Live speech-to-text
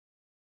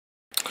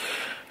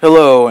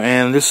Hello,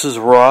 and this is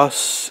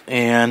Ross,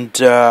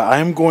 and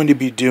I'm going to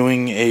be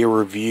doing a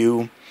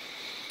review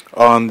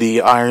on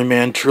the Iron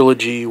Man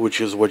Trilogy, which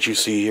is what you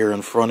see here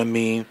in front of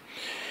me.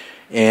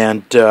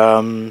 And,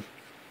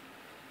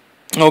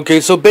 okay,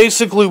 so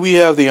basically we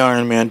have the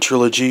Iron Man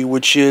Trilogy,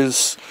 which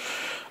is,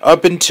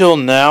 up until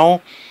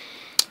now,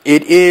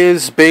 it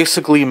is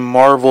basically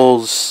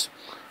Marvel's,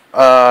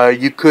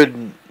 you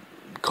could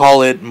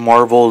call it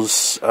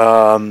Marvel's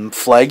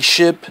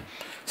flagship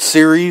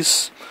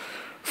series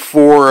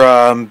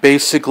for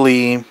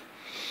basically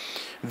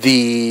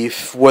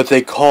what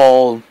they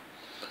call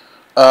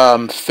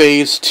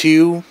Phase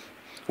 2,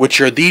 which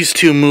are these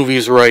two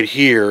movies right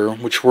here,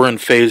 which were in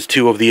Phase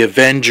 2 of the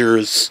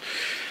Avengers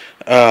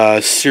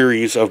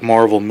series of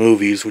Marvel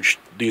movies, which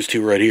these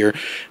two right here.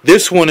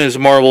 This one is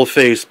Marvel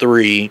Phase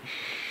 3,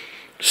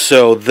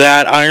 so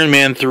that Iron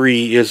Man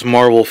 3 is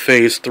Marvel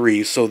Phase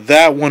 3, so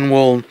that one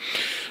we'll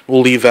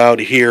leave out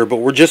here, but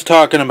we're just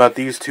talking about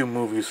these two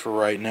movies for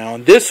right now.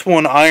 And this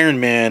one, Iron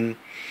Man,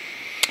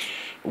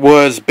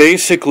 was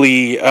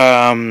basically,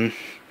 it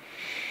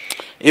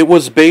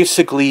was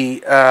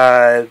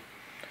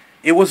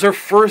their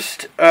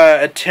first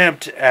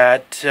attempt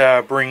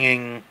at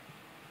bringing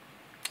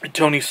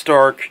Tony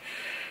Stark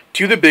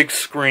to the big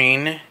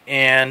screen,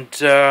 and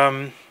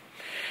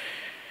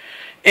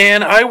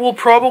I will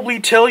probably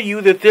tell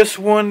you that this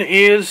one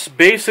is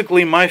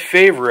basically my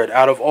favorite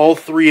out of all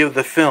three of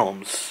the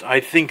films. I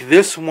think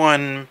this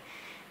one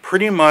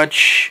pretty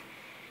much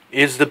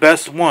is the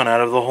best one out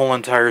of the whole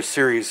entire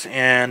series.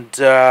 And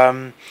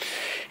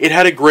it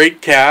had a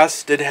great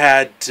cast. It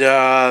had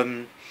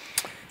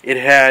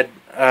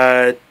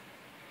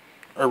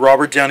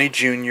Robert Downey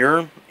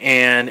Jr.,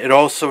 and it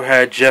also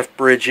had Jeff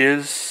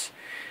Bridges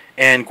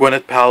and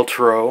Gwyneth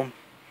Paltrow.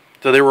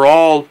 So they were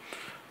all...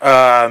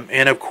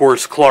 and of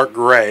course Clark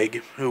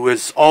Gregg, who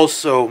is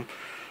also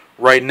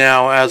right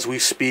now as we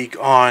speak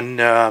on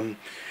the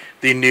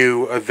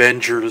new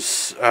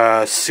Avengers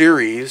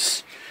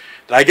series.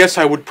 I guess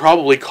I would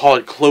probably call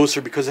it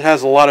closer because it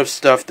has a lot of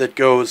stuff that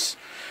goes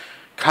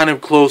kind of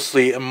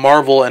closely, a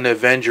Marvel and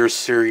Avengers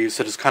series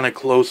that is kind of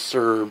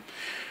closer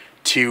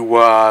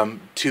to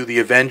the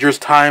Avengers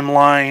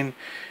timeline,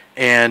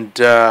 and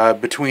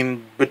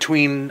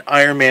between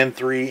Iron Man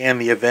 3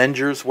 and the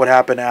Avengers, what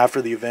happened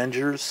after the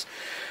Avengers.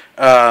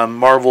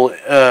 Marvel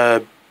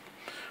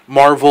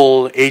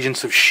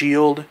Agents of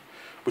S.H.I.E.L.D.,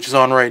 which is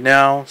on right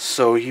now.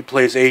 So he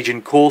plays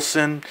Agent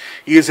Coulson.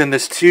 He is in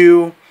this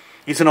too.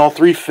 He's in all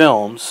three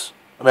films.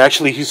 I mean,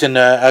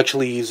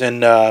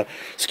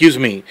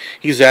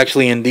 he's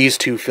actually in these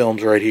two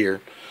films right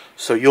here.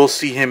 So you'll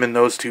see him in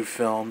those two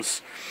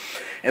films.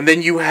 And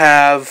then you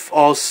have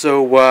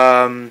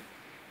also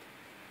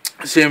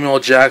Samuel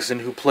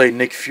Jackson, who played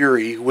Nick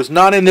Fury, who was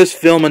not in this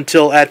film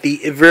until at the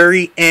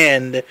very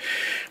end,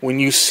 when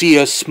you see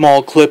a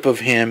small clip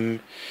of him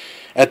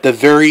at the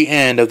very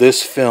end of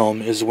this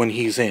film is when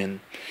he's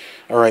in.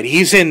 Alright,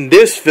 he's in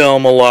this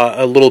film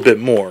a little bit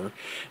more,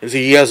 as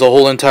he has a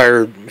whole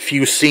entire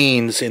few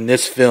scenes in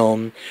this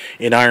film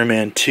in Iron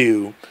Man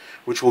 2,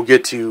 which we'll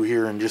get to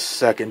here in just a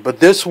second. But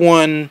this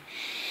one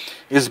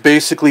is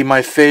basically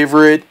my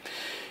favorite.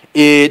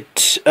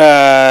 It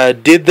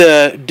did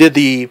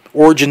the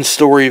origin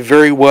story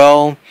very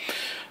well.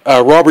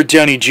 Robert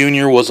Downey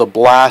Jr. was a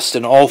blast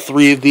in all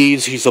three of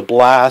these. He's a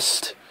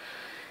blast.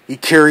 He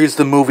carries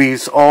the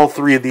movies, all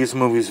three of these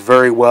movies,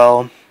 very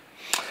well.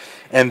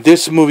 And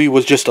this movie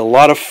was just a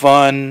lot of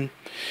fun.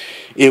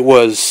 It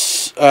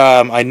was,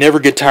 I never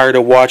get tired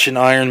of watching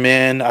Iron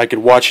Man. I could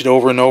watch it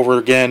over and over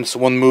again. It's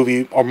one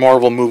movie, or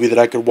Marvel movie, that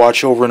I could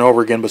watch over and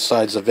over again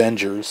besides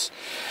Avengers.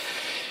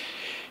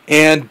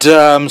 And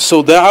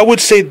so I would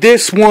say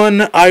this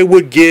one, I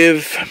would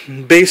give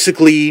this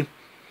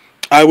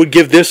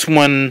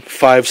one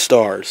 5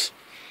 stars.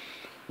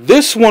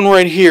 This one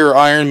right here,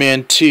 Iron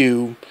Man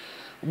 2,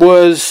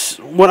 was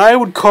what I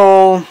would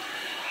call,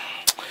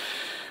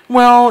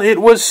 well, it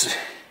was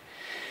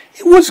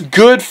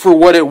good for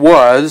what it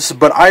was,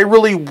 but I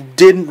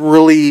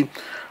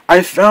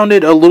found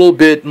it a little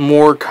bit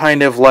more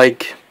kind of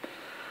like,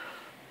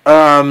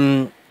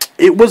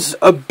 it was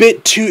a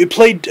bit too, it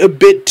played a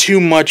bit too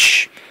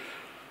much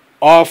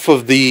off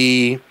of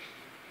the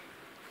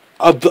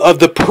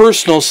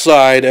personal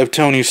side of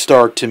Tony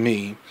Stark to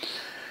me.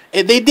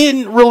 They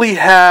didn't really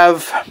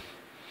have,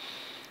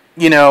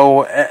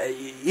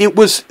 it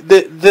was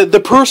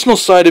the personal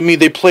side of me,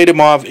 they played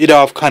it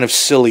off kind of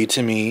silly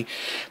to me.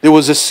 There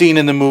was a scene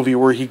in the movie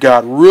where he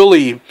got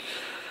really,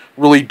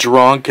 really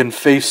drunk and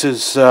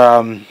faces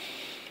War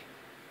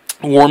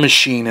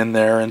Machine in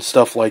there and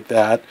stuff like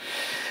that.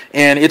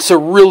 And it's I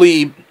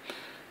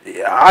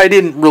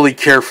didn't really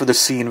care for the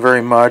scene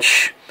very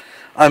much.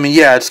 I mean,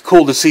 yeah, it's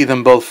cool to see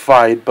them both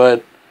fight,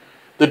 but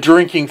the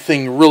drinking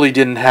thing really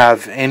didn't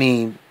have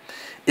any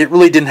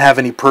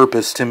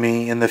purpose to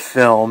me in the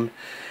film.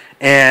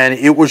 And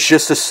it was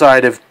just a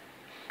side of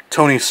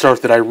Tony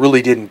Stark that I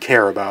really didn't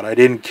care about. I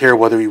didn't care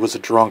whether he was a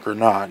drunk or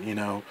not,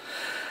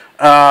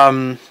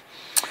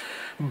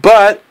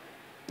 But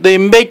they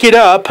make it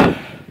up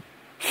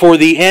for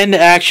the end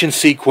action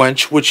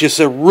sequence, which is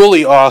a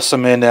really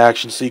awesome end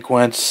action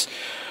sequence,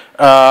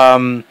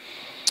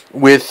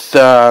 with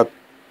some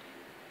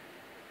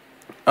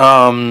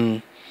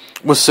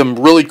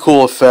really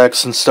cool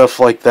effects and stuff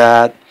like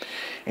that.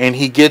 And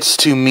he gets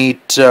to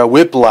meet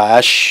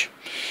Whiplash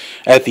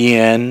at the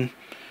end,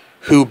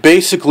 who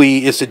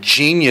basically is a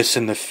genius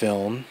in the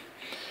film,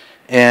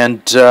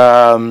 and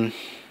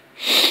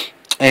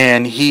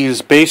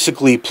he's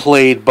basically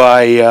played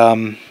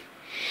by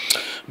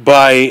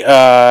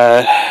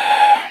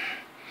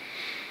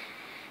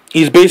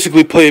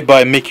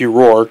Mickey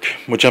Rourke,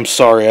 which I'm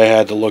sorry I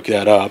had to look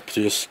that up.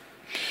 Just,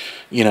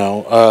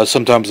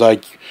 sometimes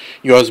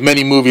as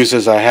many movies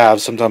as I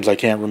have, sometimes I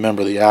can't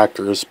remember the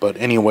actors. But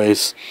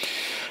anyways,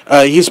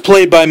 he's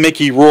played by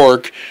Mickey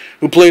Rourke,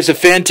 who plays a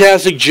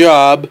fantastic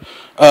job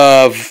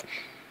of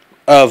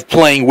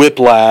playing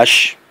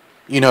Whiplash.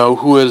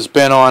 Who has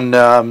been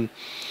on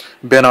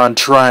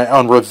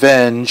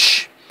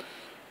Revenge,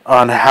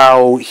 on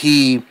how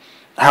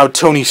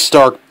Tony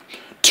Stark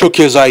took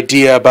his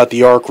idea about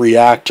the arc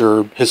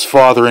reactor. His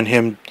father and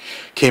him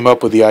came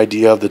up with the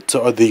idea of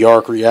the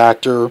arc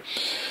reactor,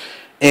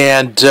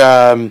 and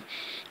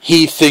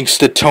he thinks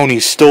that Tony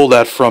stole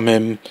that from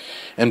him,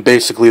 and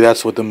basically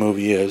that's what the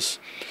movie is.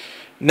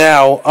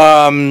 Now,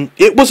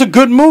 it was a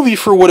good movie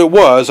for what it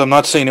was. I'm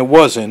not saying it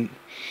wasn't,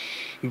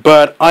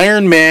 but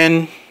Iron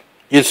Man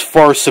is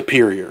far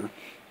superior.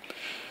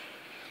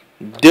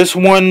 This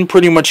one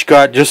pretty much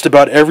got just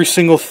about every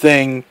single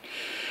thing,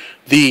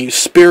 the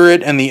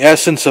spirit and the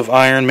essence of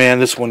Iron Man,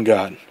 this one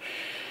got.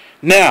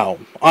 Now,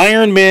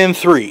 Iron Man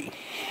 3.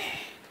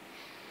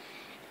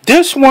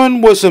 This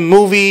one was a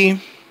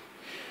movie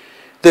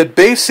that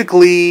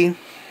basically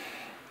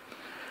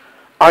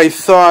I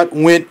thought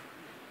went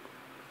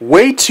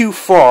way too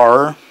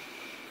far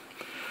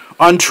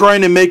on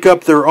trying to make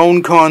up their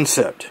own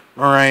concept.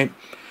 Alright?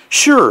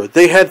 Sure,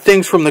 they had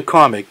things from the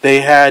comic. They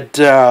had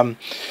the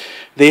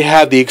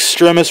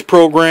Extremis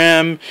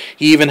program.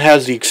 He even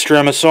has the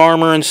Extremis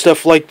armor and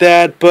stuff like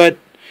that. But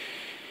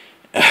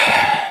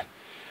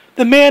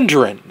the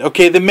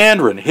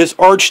Mandarin, his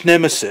arch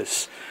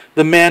nemesis,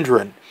 the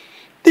Mandarin,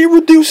 they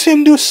reduce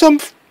him to some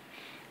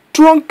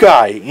drunk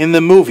guy in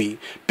the movie.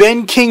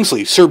 Ben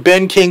Kingsley, Sir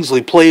Ben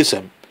Kingsley plays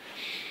him.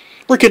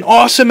 Freaking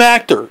awesome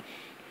actor.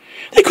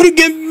 They could have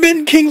given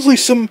Ben Kingsley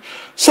some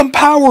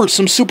powers,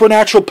 some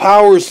supernatural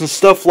powers and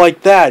stuff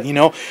like that,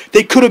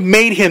 They could have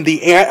made him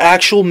the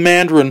actual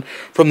Mandarin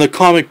from the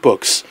comic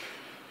books.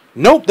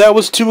 Nope, that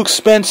was too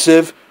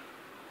expensive.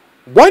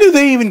 Why do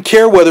they even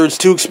care whether it's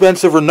too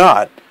expensive or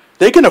not?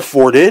 They can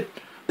afford it.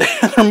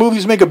 Their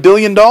movies make $1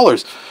 billion.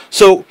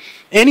 So,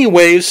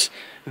 anyways,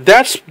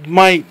 that's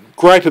my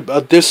gripe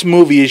about this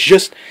movie, is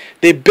just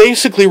they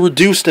basically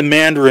reduced the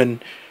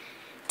Mandarin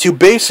to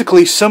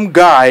basically some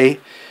guy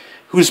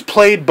who's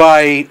played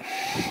by,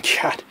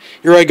 God,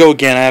 here I go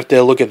again, I have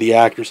to look at the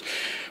actors,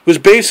 who's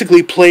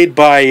basically played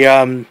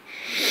by,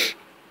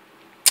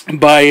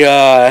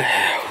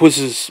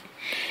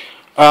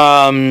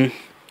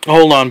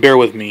 hold on, bear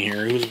with me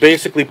here, he was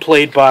basically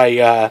played by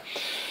a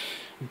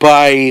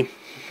Guy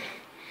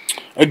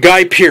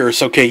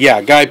Pearce. Okay,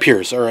 yeah, Guy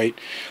Pearce, alright.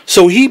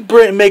 So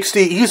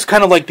he's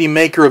kind of like the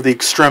maker of the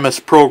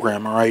Extremis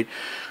program, alright.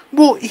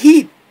 Well,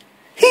 he's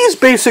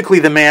basically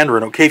the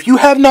Mandarin, okay? If you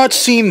have not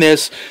seen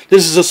this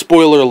is a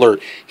spoiler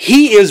alert.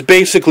 He is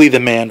basically the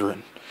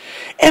Mandarin.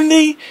 And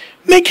they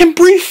make him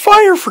breathe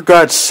fire, for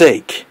God's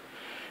sake.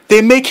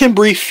 They make him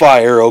breathe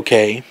fire,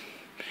 okay?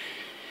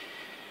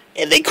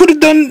 And they could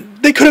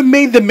have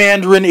made the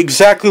Mandarin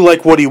exactly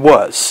like what he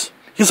was.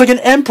 He's like an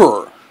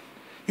emperor.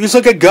 He's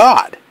like a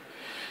god.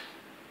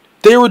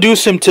 They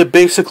reduce him to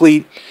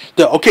basically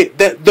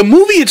the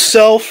movie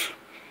itself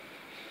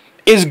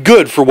is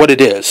good for what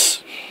it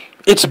is.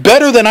 It's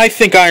better than I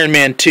think Iron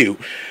Man 2.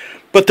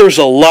 But there's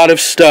a lot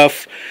of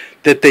stuff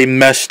that they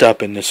messed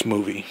up in this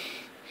movie.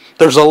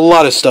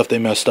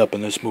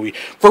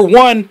 For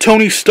one,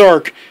 Tony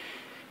Stark,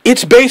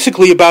 it's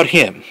basically about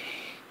him.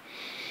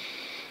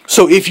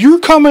 So if you're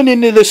coming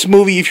into this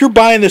movie, if you're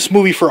buying this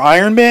movie for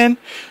Iron Man,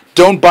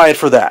 don't buy it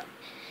for that.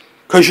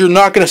 Because you're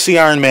not going to see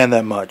Iron Man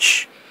that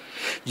much.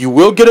 You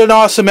will get an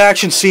awesome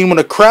action scene with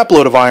a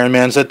crapload of Iron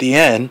Mans at the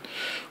end.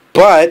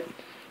 But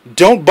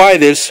don't buy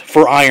this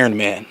for Iron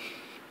Man.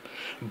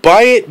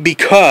 Buy it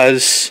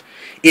because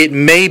it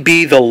may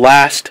be the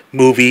last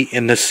movie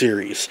in the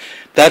series.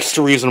 That's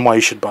the reason why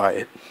you should buy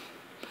it.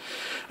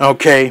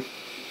 Okay.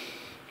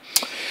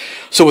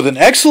 So with an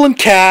excellent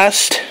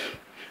cast,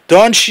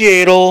 Don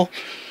Cheadle,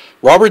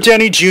 Robert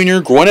Downey Jr.,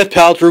 Gwyneth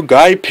Paltrow,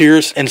 Guy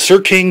Pearce, and Sir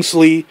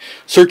Kingsley,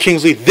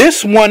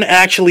 this one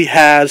actually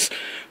has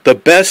the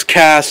best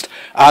cast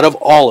out of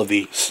all of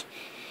these.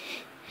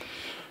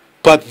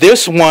 But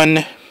this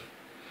one,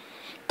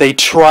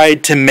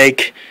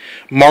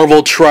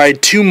 Marvel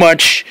tried too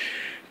much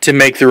to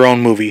make their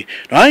own movie.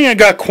 Now, I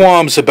got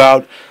qualms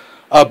about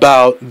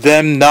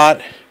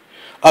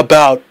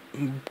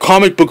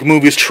comic book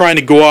movies trying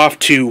to go off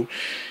to,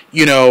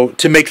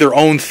 to make their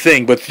own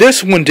thing. But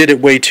this one did it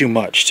way too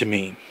much to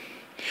me.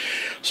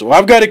 So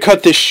I've got to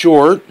cut this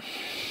short.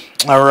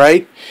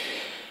 Alright?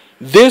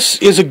 This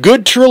is a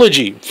good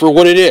trilogy for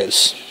what it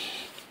is.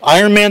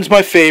 Iron Man's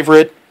my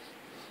favorite.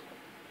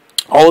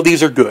 All of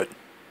these are good.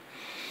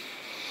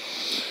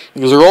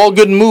 Because they're all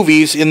good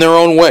movies in their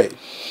own way.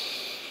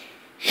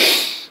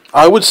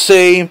 I would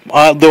say,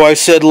 though I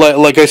said,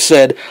 like I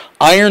said,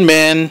 Iron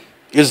Man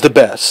is the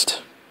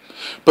best.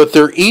 But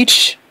they're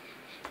each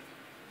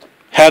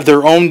have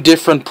their own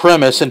different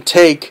premise and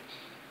take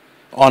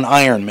on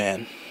Iron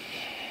Man.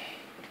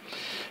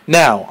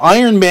 Now,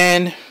 Iron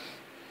Man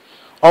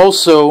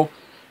also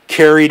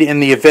carried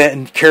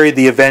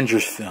the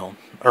Avengers film.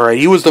 Alright,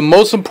 he was the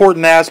most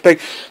important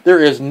aspect. There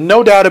is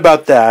no doubt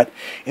about that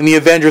in the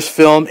Avengers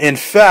film. In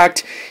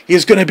fact,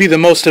 he's going to be the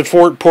most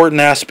important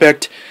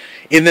aspect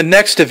in the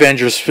next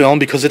Avengers film,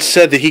 because it's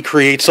said that he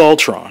creates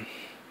Ultron.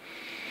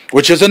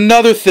 Which is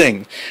another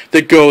thing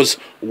that goes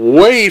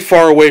way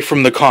far away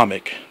from the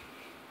comic.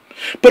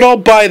 But I'll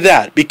buy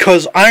that,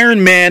 because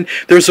Iron Man,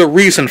 there's a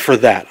reason for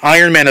that.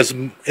 Iron Man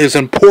is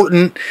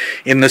important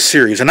in the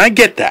series, and I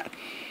get that.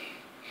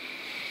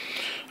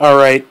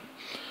 Alright,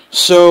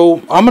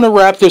 so I'm going to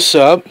wrap this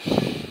up.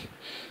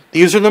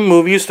 These are the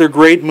movies. They're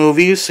great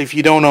movies. If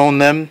you don't own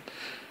them,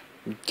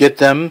 get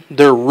them.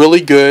 They're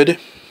really good.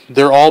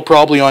 They're all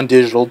probably on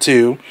digital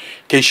too,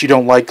 in case you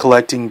don't like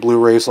collecting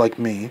Blu-rays like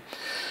me.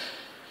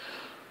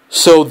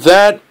 So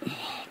that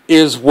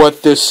is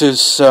what this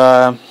is.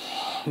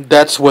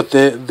 That's what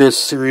this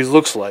series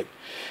looks like,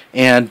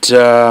 and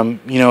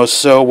you know,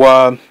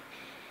 so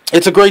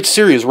it's a great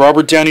series.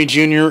 Robert Downey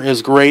Jr.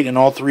 is great in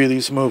all three of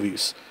these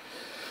movies.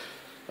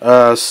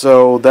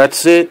 So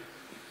that's it.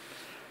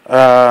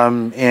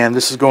 And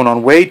this is going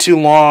on way too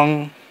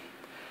long.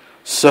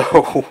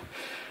 So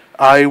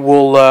I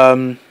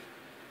will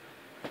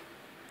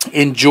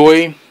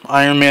enjoy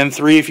Iron Man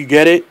 3 if you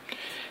get it,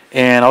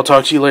 and I'll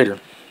talk to you later.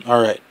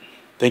 Alright.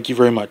 Thank you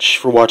very much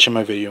for watching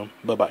my video.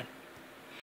 Bye-bye.